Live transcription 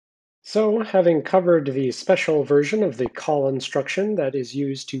So, having covered the special version of the call instruction that is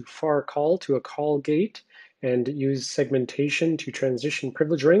used to far call to a call gate and use segmentation to transition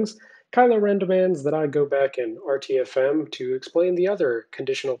privilege rings, Kylo Ren demands that I go back in RTFM to explain the other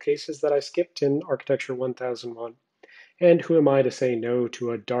conditional cases that I skipped in Architecture 1001. And who am I to say no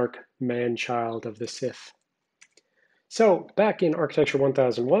to a dark man-child of the Sith? So back in Architecture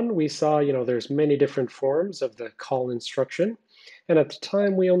 1001, we saw, there's many different forms of the call instruction. And at the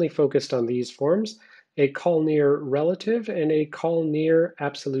time, we only focused on these forms, a call near relative and a call near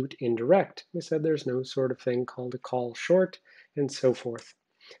absolute indirect. We said there's no sort of thing called a call short and so forth.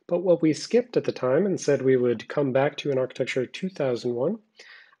 But what we skipped at the time and said we would come back to in Architecture 2001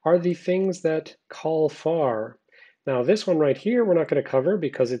 are the things that call far. Now this one right here, we're not going to cover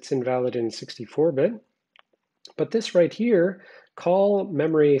because it's invalid in 64-bit. But this right here, call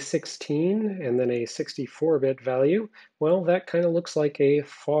memory 16 and then a 64-bit value, well, that kind of looks like a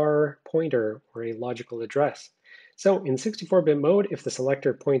far pointer or a logical address. So in 64-bit mode, if the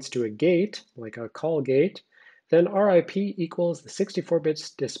selector points to a gate, like a call gate, then RIP equals the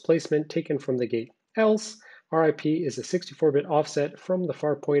 64-bit displacement taken from the gate. Else, RIP is a 64-bit offset from the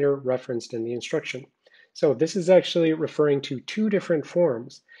far pointer referenced in the instruction. So this is actually referring to two different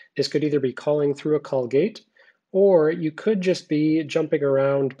forms. This could either be calling through a call gate, or you could just be jumping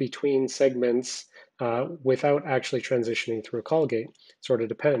around between segments without actually transitioning through a call gate. Sort of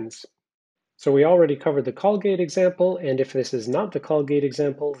depends. So we already covered the call gate example, and if this is not the call gate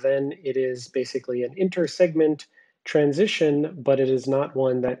example, then it is basically an inter-segment transition, but it is not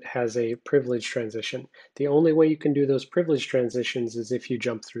one that has a privilege transition. The only way you can do those privilege transitions is if you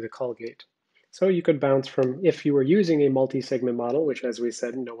jump through the call gate. So you could bounce from, if you were using a multi-segment model, which as we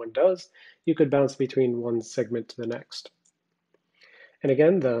said, no one does, you could bounce between one segment to the next. And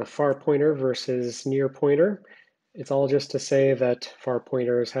again, the far pointer versus near pointer, it's all just to say that far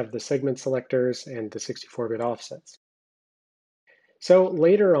pointers have the segment selectors and the 64-bit offsets. So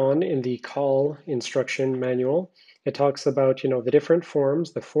later on in the call instruction manual, it talks about, the different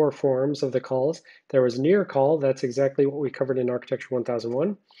forms, the four forms of the calls. There was near call, that's exactly what we covered in Architecture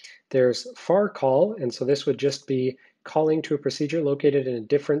 1001. There's far call, and so this would just be calling to a procedure located in a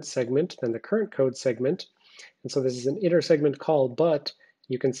different segment than the current code segment. And so this is an inter-segment call, but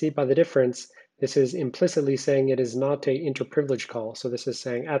you can see by the difference, this is implicitly saying it is not a inter-privilege call. So this is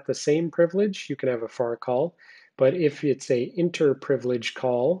saying at the same privilege, you can have a far call. But if it's a inter-privilege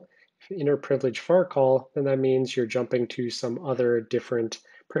call, inter-privilege far call, then that means you're jumping to some other different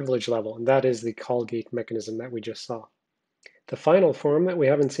privilege level. And that is the call gate mechanism that we just saw. The final form that we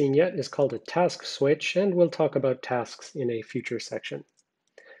haven't seen yet is called a task switch, and we'll talk about tasks in a future section.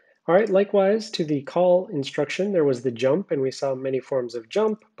 All right, likewise to the call instruction, there was the jump, and we saw many forms of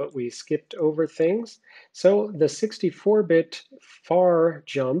jump, but we skipped over things. So the 64-bit far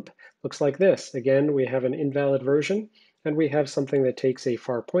jump looks like this. Again, we have an invalid version, and we have something that takes a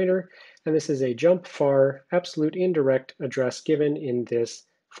far pointer, and this is a jump far absolute indirect address given in this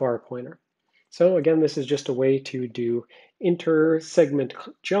far pointer. So again, this is just a way to do inter-segment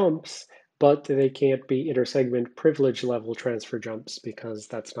jumps, but they can't be inter-segment privilege level transfer jumps because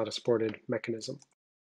that's not a supported mechanism.